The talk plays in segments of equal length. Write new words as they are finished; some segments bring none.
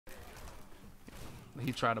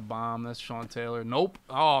He tried to bomb. That's Sean Taylor. Nope.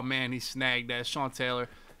 Oh, man, he snagged that. Sean Taylor.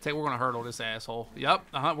 We're going to hurdle this asshole. Yep.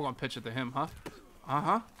 We're going to pitch it to him,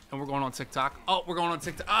 huh? And we're going on TikTok. Oh, we're going on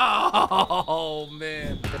TikTok. Oh,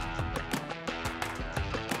 man.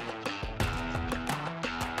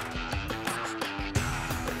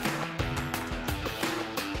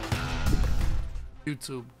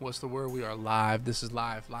 YouTube, what's the word? We are live. This is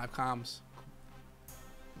live comms.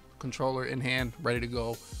 Controller in hand, ready to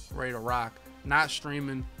go, ready to rock. Not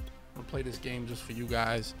streaming. I'm gonna play this game just for you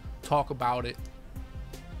guys, talk about it,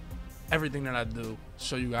 everything that I do,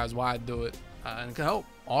 show you guys why I do it, and it can help.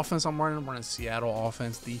 Offense, I'm running Seattle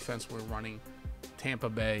offense. Defense, we're running Tampa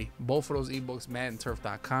Bay. Both of those ebooks,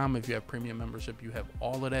 MaddenTurf.com. If you have premium membership, you have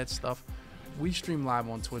all of that stuff. We stream live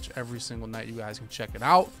on Twitch every single night. You guys can check it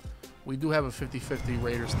out. We do have a 50-50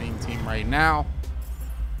 Raiders themed team right now.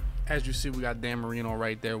 As you see, we got Dan Marino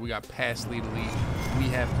right there. We got Pass Lead Elite. We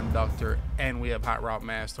have Conductor, and we have Hot Route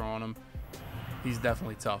Master on him. He's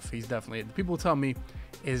definitely tough. He's definitely. People tell me,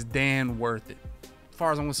 is Dan worth it? As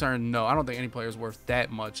far as I'm concerned, no. I don't think any player is worth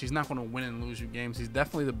that much. He's not going to win and lose you games. He's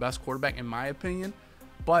definitely the best quarterback in my opinion.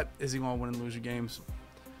 But is he going to win and lose you games?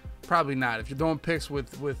 Probably not. If you're throwing picks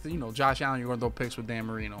with Josh Allen, you're going to throw picks with Dan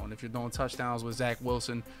Marino. And if you're throwing touchdowns with Zach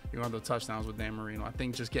Wilson, you're going to throw touchdowns with Dan Marino. I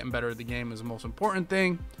think just getting better at the game is the most important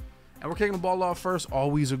thing. And we're kicking the ball off first.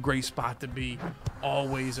 Always a great spot to be.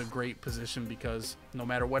 Always a great position because no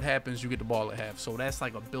matter what happens, you get the ball at half. So that's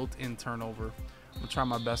like a built-in turnover. I'm going to try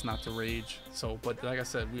my best not to rage. But like I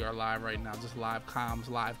said, we are live right now. Just live comms.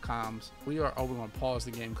 We're going to pause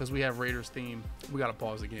the game because we have Raiders theme. We got to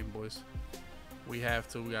pause the game, boys. We have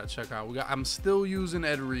to. We got to check out. I'm still using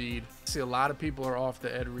Ed Reed. See, a lot of people are off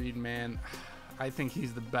the Ed Reed, man. I think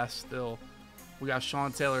he's the best still. We got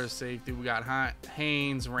Sean Taylor as safety. We got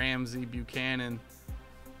Haynes, Ramsey, Buchanan.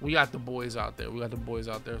 We got the boys out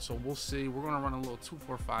there. So we'll see. We're going to run a little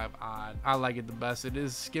 2-4-5 odd. I like it the best. It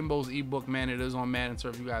is Skimbo's ebook, man. It is on Madden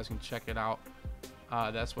Turf. You guys can check it out.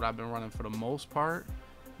 That's what I've been running for the most part.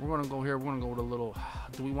 We're going to go here. We're going to go with a little.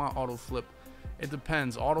 Do we want auto flip? It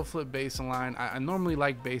depends. Auto flip base and line. I normally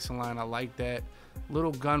like base and line. I like that.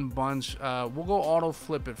 Little gun bunch. We'll go auto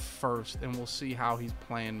flip it first and we'll see how he's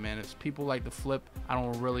playing, man. If people like to flip, I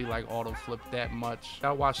don't really like auto flip that much.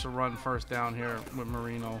 I'll watch the run first down here with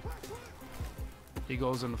Marino. He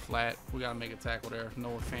goes in the flat. We got to make a tackle there.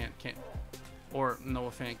 Noah Fant can't, or Noah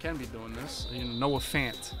Fant can be doing this. Noah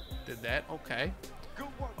Fant did that. Okay.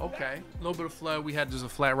 A little bit of flood. We had just a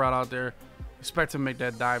flat route out there. Expect to make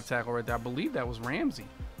that dive tackle right there. I believe that was Ramsey.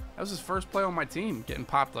 That was his first play on my team, getting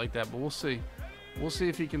popped like that, but we'll see. We'll see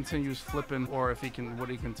if he continues flipping or if what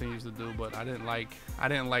he continues to do. But I didn't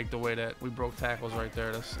like the way that we broke tackles right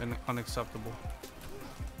there. That's unacceptable.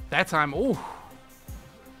 That time, ooh,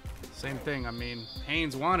 same thing. I mean,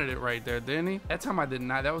 Haynes wanted it right there, didn't he? That time I did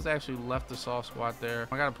not. That was actually left the soft squat there.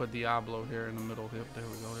 I gotta put Diablo here in the middle. There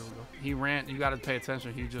we go. He ran. You gotta pay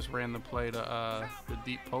attention. He just ran the play to the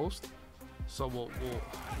deep post. So we'll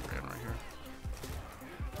ran right here.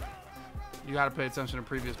 You got to pay attention to the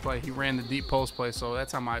previous play. He ran the deep post play, so that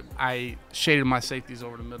time I shaded my safeties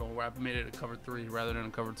over the middle where I made it a cover 3 rather than a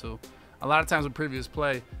cover 2. A lot of times with previous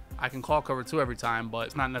play, I can call cover 2 every time, but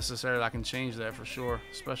it's not necessary that I can change that for sure.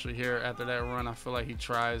 Especially here after that run, I feel like he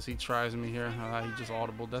tries me here. He just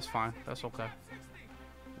audible. That's fine. That's okay.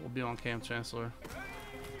 We'll be on Cam Chancellor.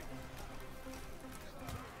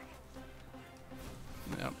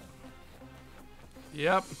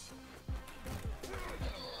 Yep.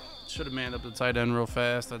 Should have manned up the tight end real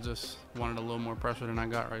fast. I just wanted a little more pressure than I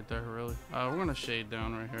got right there, really. We're going to shade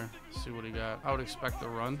down right here. See what he got. I would expect a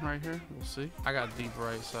run right here. We'll see. I got deep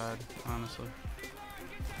right side, honestly.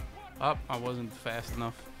 I wasn't fast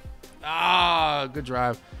enough. Good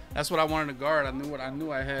drive. That's what I wanted to guard. I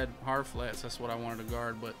knew I had hard flats. That's what I wanted to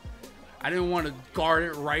guard, but I didn't want to guard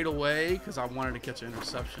it right away because I wanted to catch an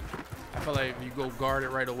interception. I feel like if you go guard it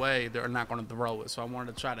right away, they're not going to throw it. So I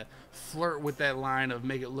wanted to try to flirt with that line of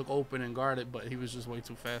make it look open and guard it, but he was just way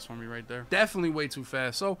too fast for me right there. Definitely way too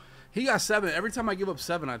fast. So he got 7. Every time I give up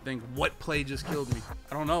 7, I think, what play just killed me?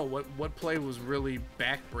 I don't know. What play was really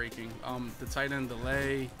back-breaking? The tight end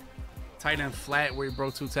delay, tight end flat where he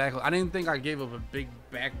broke 2 tackles. I didn't think I gave up a big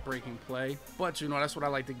back-breaking play, but that's what I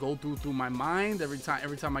like to go through my mind every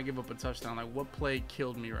time I give up a touchdown. Like, what play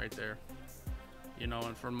killed me right there?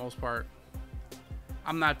 And for the most part,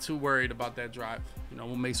 I'm not too worried about that drive.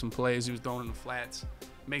 We'll make some plays. He was throwing in the flats.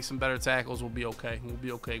 Make some better tackles. We'll be okay. We'll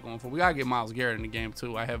be okay going forward. We got to get Myles Garrett in the game,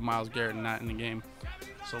 too. I have Myles Garrett not in the game.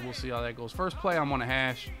 So we'll see how that goes. First play, I'm on a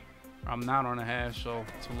hash. I'm not on a hash, so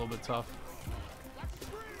it's a little bit tough.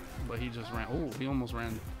 But he just ran. Oh, he almost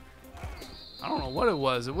ran. I don't know what it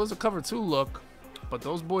was. It was a cover 2 look. But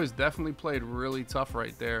those boys definitely played really tough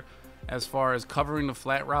right there as far as covering the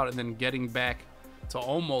flat route and then getting back to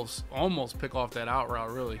almost pick off that out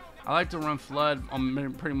route, really. I like to run flood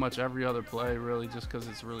on pretty much every other play, really, just because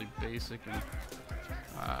it's really basic. And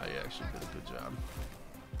yeah, actually did a good job.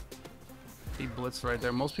 He blitzed right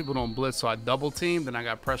there. Most people don't blitz, so I double team, then I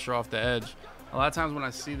got pressure off the edge. A lot of times when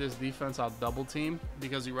I see this defense, I'll double team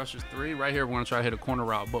because he rushes 3. Right here, we're going to try to hit a corner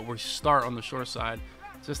route, but we start on the short side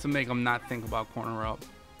just to make him not think about corner route.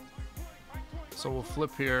 So we'll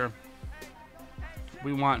flip here.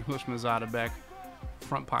 We want Hushmazada back.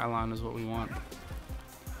 Front pylon is what we want.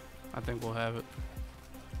 I think we'll have it.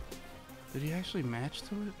 Did he actually match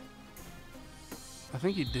to it? I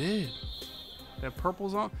think he did. That purple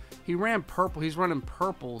zone. He ran purple. He's running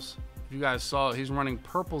purples. If you guys saw it, he's running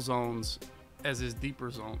purple zones as his deeper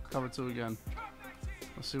zone. Cover 2 again.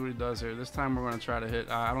 Let's see what he does here. This time we're going to try to hit.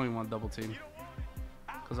 I don't even want double team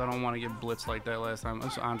because I don't want to get blitzed like that last time.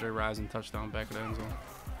 That's Andre Rison touchdown back of the end zone.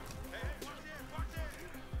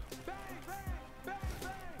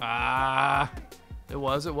 It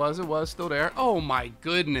was still there. Oh my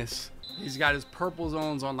goodness. He's got his purple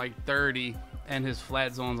zones on like 30 and his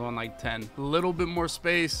flat zones on like 10. A little bit more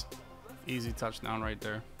space. Easy touchdown right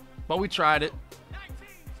there. But we tried it.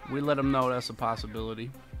 We let him know that's a possibility.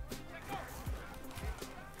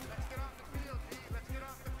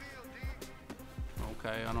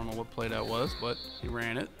 Okay, I don't know what play that was, but he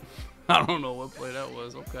ran it. I don't know what play that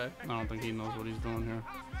was. Okay. I don't think he knows what he's doing here.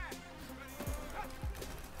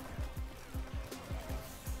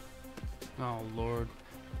 Oh, Lord.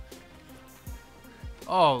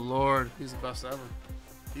 Oh, Lord. He's the best ever.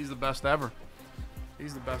 He's the best ever.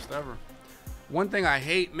 He's the best ever. One thing I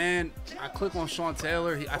hate, man, I click on Sean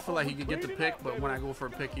Taylor. I feel like he could get the pick, but when I go for a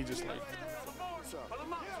pick, he just, like,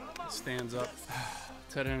 stands up.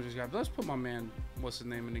 Ted Andrews got. Let's put my man, what's his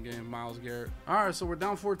name in the game, Myles Garrett. All right, so we're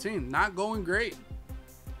down 14. Not going great.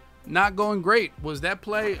 Not going great. Was that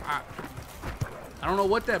play? I don't know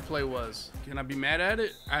what that play was. Can I be mad at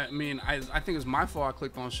it? I mean, I think it's my fault I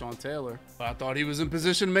clicked on Sean Taylor. But I thought he was in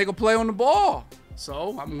position to make a play on the ball.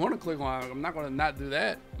 So I'm going to click on it. I'm not going to not do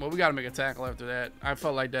that. Well, we got to make a tackle after that. I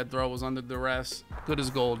felt like that throw was under duress. Good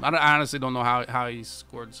as gold. I honestly don't know how he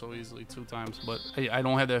scored so easily 2 times. But I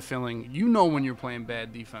don't have that feeling. You know when you're playing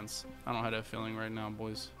bad defense. I don't have that feeling right now,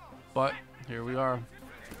 boys. But here we are.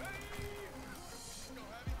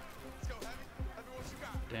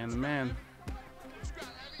 Dan the man.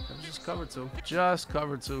 Just cover 2. Just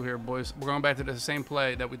cover 2 here, boys. We're going back to the same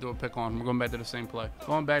play that we do a pick on. We're going back to the same play.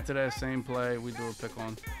 Going back to that same play we do a pick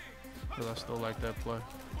on. Because I still like that play.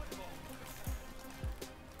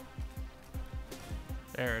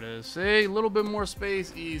 There it is. See? A little bit more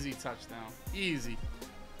space. Easy touchdown. Easy.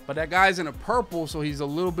 But that guy's in a purple, so he's a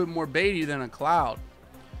little bit more baity than a cloud.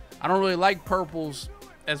 I don't really like purples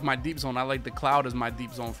as my deep zone. I like the cloud as my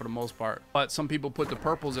deep zone for the most part. But some people put the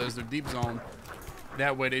purples as their deep zone.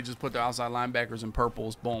 That way they just put their outside linebackers in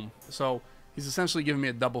purples. Boom. So he's essentially giving me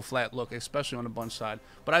a double flat look, especially on the bunch side.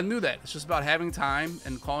 But I knew that. It's just about having time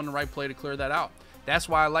and calling the right play to clear that out. That's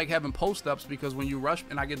why I like having post-ups, because when you rush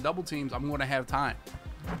and I get double teams, I'm going to have time.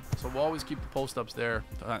 So we'll always keep the post-ups there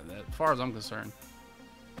as far as I'm concerned.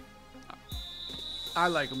 I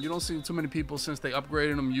like them. You don't see too many people since they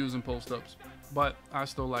upgraded them using post-ups. But I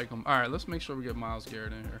still like them. All right, let's make sure we get Myles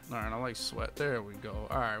Garrett in here. All right, I like Sweat. There we go.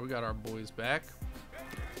 All right, we got our boys back.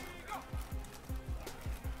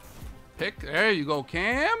 Pick. There you go,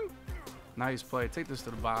 Cam. Nice play. Take this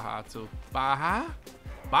to the Baja, too. Baja?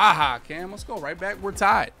 Baja, Cam. Let's go right back. We're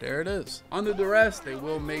tied. There it is. Under duress, they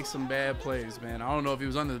will make some bad plays, man. I don't know if he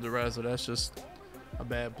was under duress, or that's just a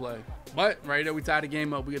bad play. But right there, we tied the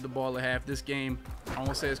game up. We get the ball at half. This game, I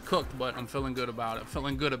won't say it's cooked, but I'm feeling good about it.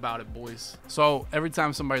 Feeling good about it, boys. So every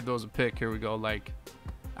time somebody throws a pick, here we go. Like,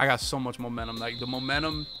 I got so much momentum. Like, the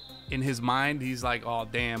momentum in his mind, he's like, oh,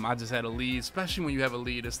 damn, I just had a lead. Especially when you have a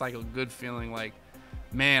lead, it's like a good feeling. Like,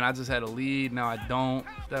 man, I just had a lead. Now I don't.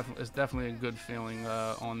 It's definitely a good feeling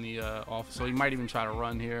on the off. So he might even try to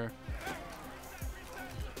run here.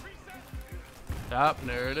 Yep,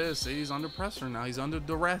 there it is. See, he's under pressure now. He's under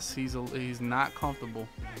duress. He's not comfortable.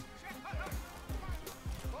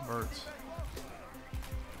 Verts.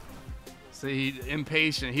 See, he's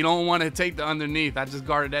impatient. He don't want to take the underneath. I just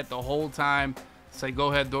guarded that the whole time. Say,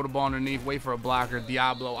 go ahead, throw the ball underneath. Wait for a blocker.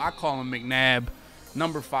 Diablo. I call him McNabb.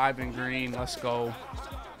 Number 5 in green. Let's go.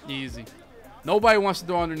 Easy. Nobody wants to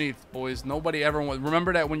throw underneath, boys. Nobody ever wants.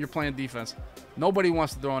 Remember that when you're playing defense. Nobody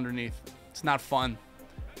wants to throw underneath. It's not fun.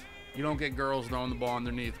 You don't get girls throwing the ball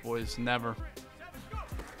underneath, boys. Never.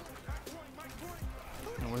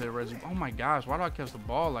 And we'll hit Reggie. Oh, my gosh. Why do I catch the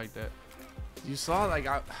ball like that? You saw, like,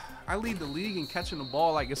 I lead the league in catching the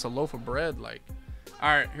ball like it's a loaf of bread. Like, all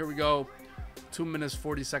right, here we go. 2 minutes,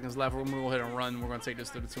 40 seconds left. We're going to go ahead and run. We're going to take this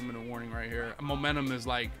to the 2-minute warning right here. Momentum is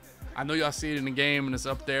like, I know y'all see it in the game and it's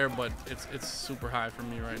up there, but it's super high for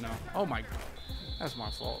me right now. Oh, my God. That's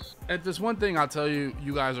my fault. If there's one thing I'll tell you,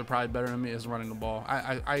 you guys are probably better than me, is running the ball.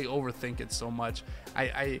 I overthink it so much.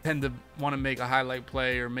 I tend to want to make a highlight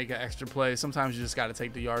play or make an extra play. Sometimes you just got to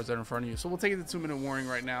take the yards that are in front of you. So we'll take it to 2-minute warning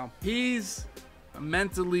right now. He's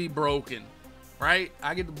mentally broken, right?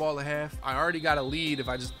 I get the ball at half. I already got a lead if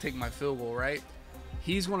I just take my field goal, right?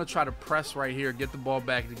 He's going to try to press right here, get the ball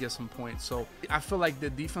back to get some points. So I feel like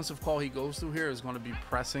the defensive call he goes through here is going to be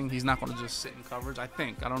pressing. He's not going to just sit in coverage, I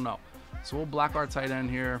think. I don't know. So we'll block our tight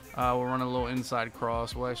end here. We'll run a little inside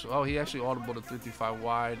cross. We'll actually, oh, he actually audible to 3-5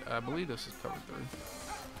 wide. I believe this is cover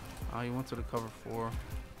 3. He went to the cover 4.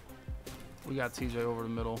 We got TJ over the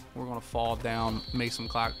middle. We're going to fall down, make some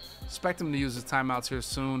clock. Expect him to use his timeouts here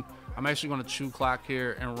soon. I'm actually going to chew clock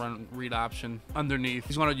here and run read option underneath.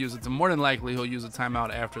 He's going to use it. More than likely, he'll use a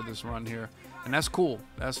timeout after this run here. And that's cool.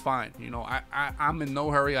 That's fine. You know, I'm in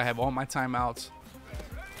no hurry. I have all my timeouts.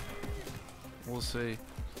 We'll see.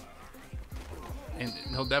 And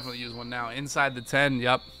he'll definitely use one now. Inside the 10,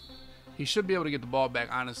 yep. He should be able to get the ball back,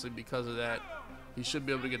 honestly, because of that. He should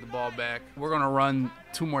be able to get the ball back. We're going to run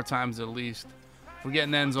 2 more times at least. If we get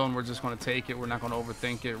in the end zone, we're just going to take it. We're not going to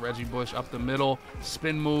overthink it. Reggie Bush up the middle.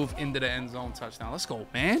 Spin move into the end zone. Touchdown. Let's go,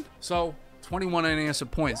 man. So, 21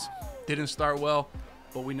 unanswered points. Didn't start well,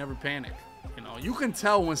 but we never panic. You know, you can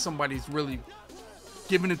tell when somebody's really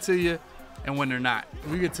giving it to you and when they're not.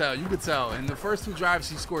 We could tell. You could tell. In the first 2 drives,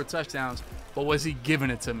 he scored touchdowns. But was he giving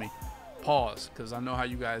it to me? Pause, because I know how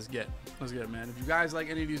you guys get. Let's get it, man. If you guys like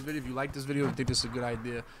any of these videos, if you like this video, if you think this is a good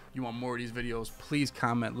idea, you want more of these videos, please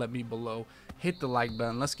comment. Let me below. Hit the like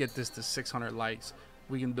button. Let's get this to 600 likes.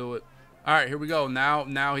 We can do it. All right, here we go.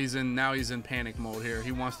 Now he's in panic mode here.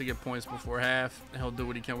 He wants to get points before half, and he'll do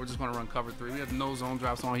what he can. We're just going to run cover 3. We have no zone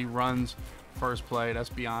drops on. He runs first play. That's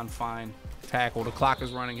beyond fine. Tackle. The clock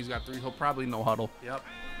is running. He's got 3. He'll probably no huddle. Yep.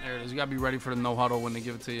 There it is. You got to be ready for the no huddle when they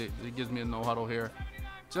give it to you. It gives me a no huddle here.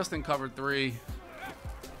 Just in cover 3.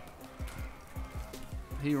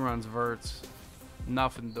 He runs verts.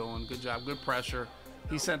 Nothing doing. Good job. Good pressure.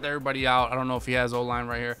 He sent everybody out. I don't know if he has O-line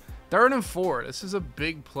right here. 3rd and 4. This is a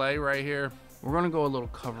big play right here. We're going to go a little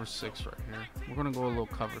cover 6 right here. We're going to go a little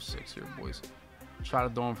cover 6 here, boys. Try to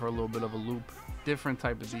throw him for a little bit of a loop. Different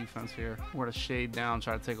type of defense here. We're going to shade down,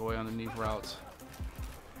 try to take away underneath routes.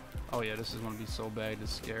 Oh, yeah, this is going to be so bad.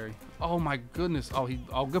 This is scary. Oh, my goodness.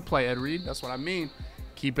 Oh, good play, Ed Reed. That's what I mean.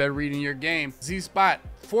 Keep Ed Reed in your game. Z-spot,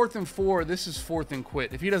 4th and 4. This is 4th and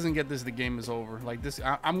quit. If he doesn't get this, the game is over. Like this,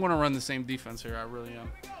 I'm going to run the same defense here. I really am.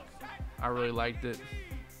 I really liked it.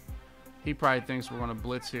 He probably thinks we're going to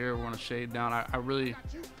blitz here. We're going to shade down. I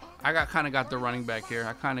kind of got the running back here.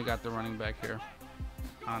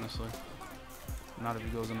 Honestly. Not if he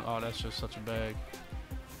goes in. Oh, that's just such a bag.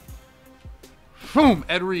 Boom,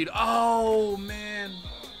 Ed Reed. Oh, man.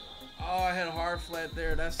 Oh, I had a hard flat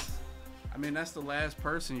there. That's the last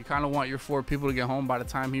person. You kind of want your 4 people to get home by the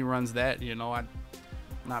time he runs that. You know, I'm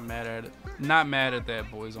not mad at it. Not mad at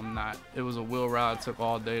that, boys. I'm not. It was a wheel route. It took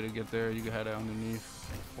all day to get there. You had it underneath.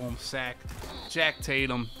 Boom, sacked. Jack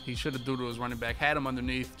Tatum. He should have threw to his running back. Had him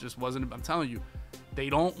underneath. Just wasn't. I'm telling you, they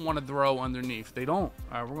don't want to throw underneath. They don't.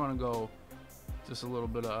 All right, we're going to go just a little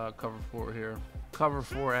bit of cover 4 here. Cover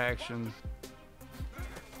 4 action.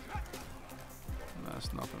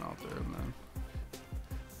 That's nothing out there, man.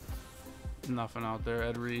 Nothing out there.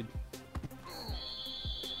 Ed Reed.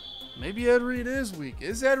 Maybe Ed Reed is weak.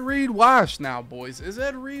 Is Ed Reed washed now, boys? Is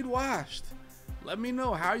Ed Reed washed? Let me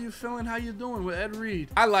know. How you feeling? How you doing with Ed Reed?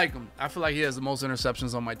 I like him. I feel like he has the most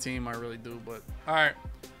interceptions on my team. I really do. But all right,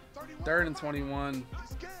 3rd and 21.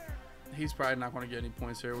 He's probably not going to get any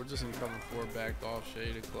points here. We're just in cover 4, backed off,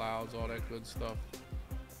 shaded clouds, all that good stuff.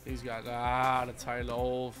 He's got the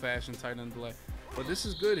old-fashioned tight end delay. But this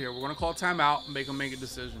is good here. We're going to call timeout and make him make a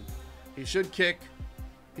decision. He should kick.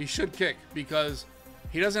 He should kick because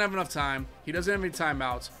he doesn't have enough time. He doesn't have any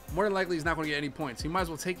timeouts. More than likely, he's not going to get any points. He might as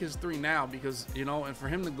well take his 3 now because, you know, and for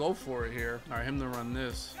him to go for it here, or him to run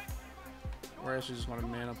this, we're actually just going to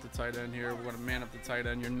man up the tight end here. We're going to man up the tight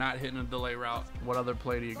end. You're not hitting a delay route. What other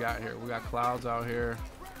play do you got here? We got clouds out here.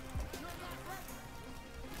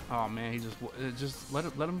 Oh man, he just let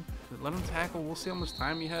him tackle. We'll see how much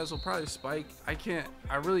time he has. He'll probably spike. I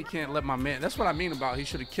really can't let my man. That's what I mean about he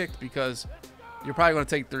should have kicked because you're probably going to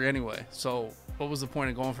take 3 anyway. So what was the point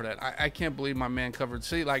of going for that? I can't believe my man covered.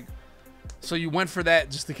 See, like, so you went for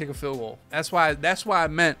that just to kick a field goal. That's why I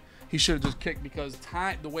meant he should have just kicked because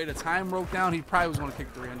the way the time broke down, he probably was going to kick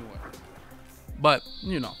 3 anyway. But,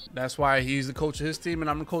 you know, that's why he's the coach of his team and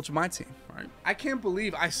I'm the coach of my team, right? I can't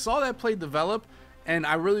believe I saw that play develop, and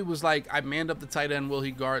I really was like, I manned up the tight end. Will he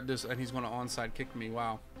guard this? And he's going to onside kick me.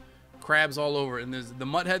 Wow. Crabs all over. And there's the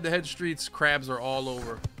Mut H2H streets, crabs are all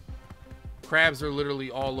over. Crabs are literally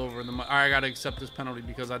all over. The I got to accept this penalty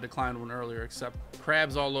because I declined one earlier. Except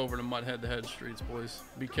crabs all over the Mut H2H streets, boys.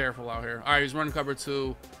 Be careful out here. All right, he's running cover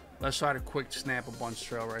 2. Let's try to quick snap a bunch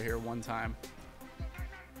trail right here one time.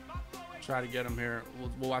 Try to get him here.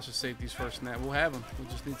 We'll watch the safeties first snap. We'll have him. We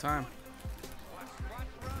just need time.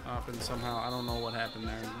 Up and somehow, I don't know what happened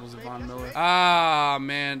there. Was it Von Miller? Ah,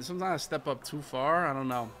 man. Sometimes I step up too far. I don't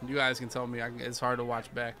know. You guys can tell me. It's hard to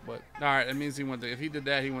watch back. But, all right, that means he went to, if he did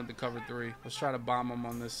that, he went to cover 3. Let's try to bomb him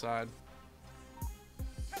on this side.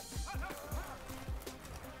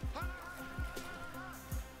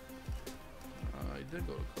 He did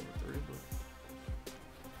go to cover 3,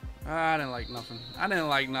 but I didn't like nothing. I didn't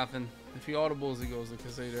like nothing. If he audibles, he goes to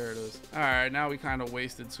Kazay. There it is. All right, now we kind of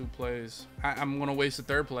wasted 2 plays. I'm going to waste the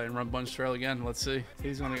 3rd play and run bunch trail again. Let's see.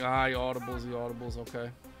 He's going to go, he audibles, he audibles.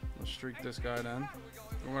 Okay. Let's streak this guy down.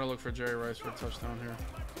 We're going to look for Jerry Rice for a touchdown here.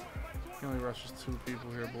 He only rushes 2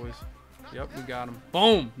 people here, boys. Yep, we got him.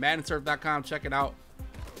 Boom! MaddenTurf.com. Check it out.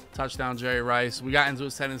 Touchdown, Jerry Rice. We got into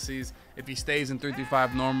his tendencies. If he stays in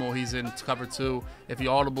 3-3-5 normal, he's in cover 2. If he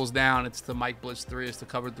audibles down, it's to Mike Blitz 3. It's to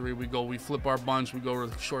cover 3. We flip our bunch. We go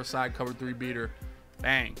to the short side, cover 3 beater.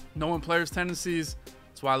 Bang. Knowing players' tendencies,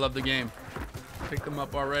 that's why I love the game. Picked them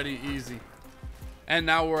up already, easy. And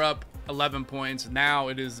now we're up 11 points. Now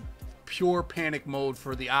it is pure panic mode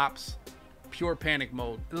for the ops. Pure panic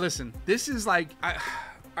mode. Listen, this is like,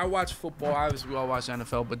 I watch football. Obviously, we all watch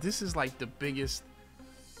NFL, but this is like the biggest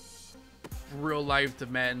real life to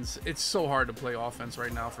Madden's. It's so hard to play offense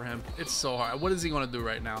right now for him. It's so hard. What is he going to do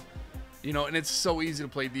right now? You know, and it's so easy to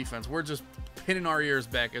play defense. We're just pinning our ears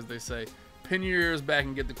back, as they say. Pin your ears back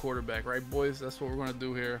and get the quarterback, right, boys? That's what we're going to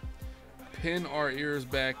do here. Pin our ears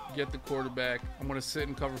back, get the quarterback. I'm going to sit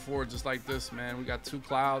and cover 4 just like this, man. We got 2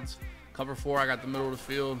 clouds. Cover 4, I got the middle of the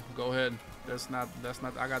field. Go ahead. That's not,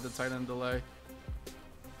 I got the tight end delay.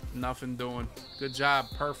 Nothing doing. Good job.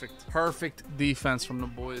 Perfect defense from the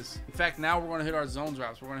boys. In fact, now we're going to hit our zone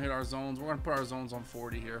drops. We're going to hit our zones. We're going to put our zones on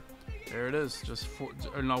 40 here. There it is. Just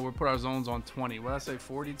no, we'll put our zones on 20. What did I say?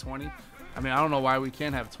 40, 20? I mean, I don't know why we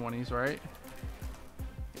can't have 20s, right?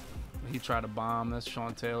 He tried to bomb. That's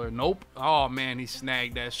Sean Taylor. Nope. Oh, man, he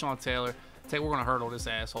snagged that. Sean Taylor. We're going to hurdle this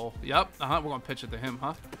asshole. Yep. We're going to pitch it to him,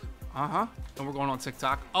 huh? And we're going on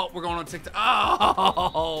TikTok. Oh, we're going on TikTok.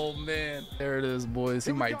 Oh, man. There it is, boys.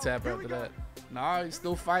 He might tap after that. Nah, he's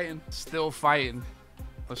still fighting. Still fighting.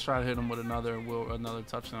 Let's try to hit him with another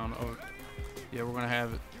touchdown. Oh, yeah, we're going to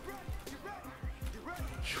have it.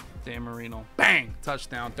 Dan Marino. Bang!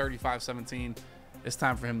 Touchdown. 35-17. It's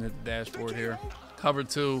time for him to hit the dashboard here. Cover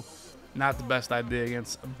 2. Not the best idea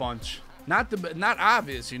against a bunch. Not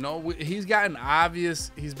obvious, you know. He's gotten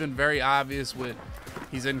obvious. He's been very obvious with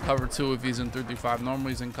he's in cover 2 if he's in 3-3-5.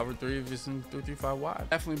 Normally he's in cover 3 if he's in 3-3-5 wide.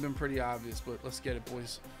 Definitely been pretty obvious, but let's get it,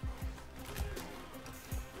 boys.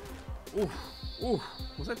 Ooh.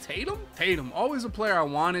 Was that Tatum? Tatum. Always a player I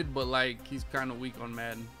wanted, but like he's kind of weak on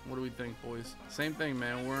Madden. What do we think, boys? Same thing,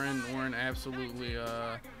 man. We're in absolutely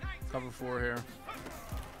cover 4 here.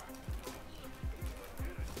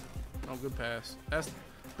 Oh, good pass.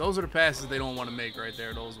 Those are the passes they don't want to make right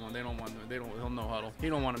there. Those ones they don't want. He'll no huddle. He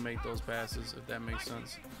don't want to make those passes, if that makes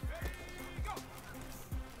sense.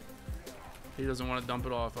 He doesn't want to dump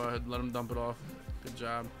it off. Let him dump it off. Good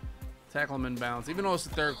job. Tackle him in bounds. Even though it's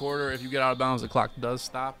the 3rd quarter, if you get out of bounds, the clock does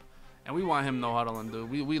stop. And we want him no huddling, dude.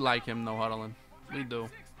 We like him no huddling. We do.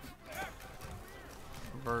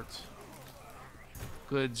 Verts.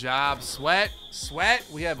 Good job. Sweat.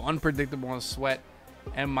 We have unpredictable on Sweat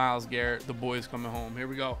and Myles Garrett. The boys coming home. Here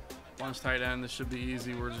we go. Bunch tight end. This should be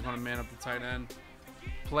easy. We're just going to man up the tight end.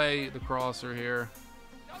 Play the crosser here.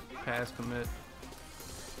 Pass commit.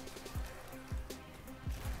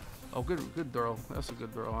 Oh, good throw. That's a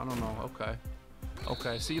good throw. I don't know.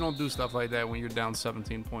 Okay. See, you don't do stuff like that when you're down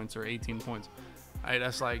 17 points or 18 points. All right,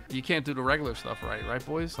 that's like, you can't do the regular stuff right,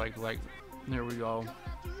 boys? Like, there we go.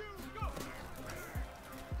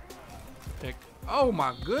 Pick. Oh,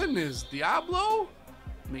 my goodness. Diablo?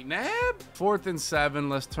 McNabb? 4th and 7.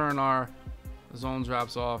 Let's turn our zone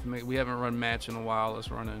drops off. We haven't run match in a while. Let's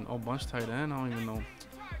run in. Oh, bunch tight end. I don't even know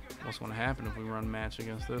what's going to happen if we run match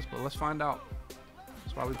against this, but let's find out.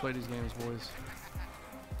 That's why we play these games, boys.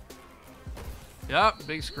 Yep,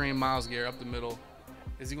 big screen, Myles Garrett up the middle.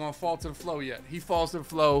 Is he going to fall to the flow yet? He falls to the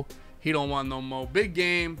flow. He don't want no more. Big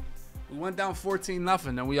game. We went down 14-0,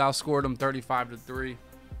 and we outscored them 35-3.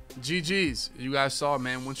 GG's. You guys saw,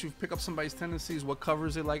 man. Once you pick up somebody's tendencies, what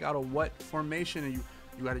covers it like out of what formation, and you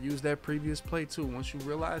got to use that previous play too. Once you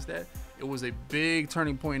realize that, it was a big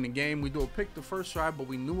turning point in the game. We do a pick the first drive, but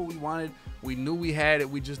we knew what we wanted. We knew we had it.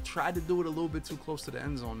 We just tried to do it a little bit too close to the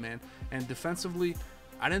end zone, man. And defensively,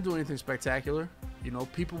 I didn't do anything spectacular. You know,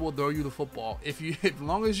 people will throw you the football. As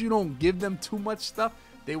long as you don't give them too much stuff,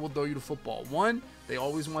 they will throw you the football. One, they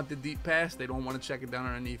always want the deep pass. They don't want to check it down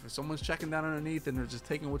underneath. If someone's checking down underneath and they're just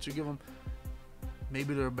taking what you give them,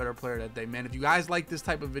 maybe they're a better player that day, man. If you guys like this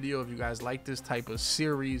type of video, if you guys like this type of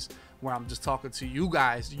series where I'm just talking to you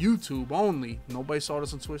guys, YouTube only, nobody saw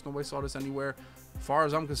this on Twitch, nobody saw this anywhere. As far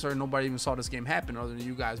as I'm concerned, nobody even saw this game happen other than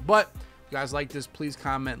you guys. But if you guys like this, please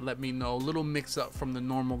comment, let me know. A little mix up from the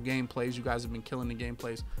normal gameplays. You guys have been killing the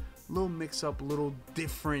gameplays. A little mix up, a little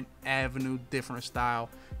different avenue, different style.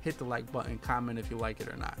 Hit the like button, comment if you like it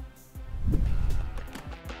or not.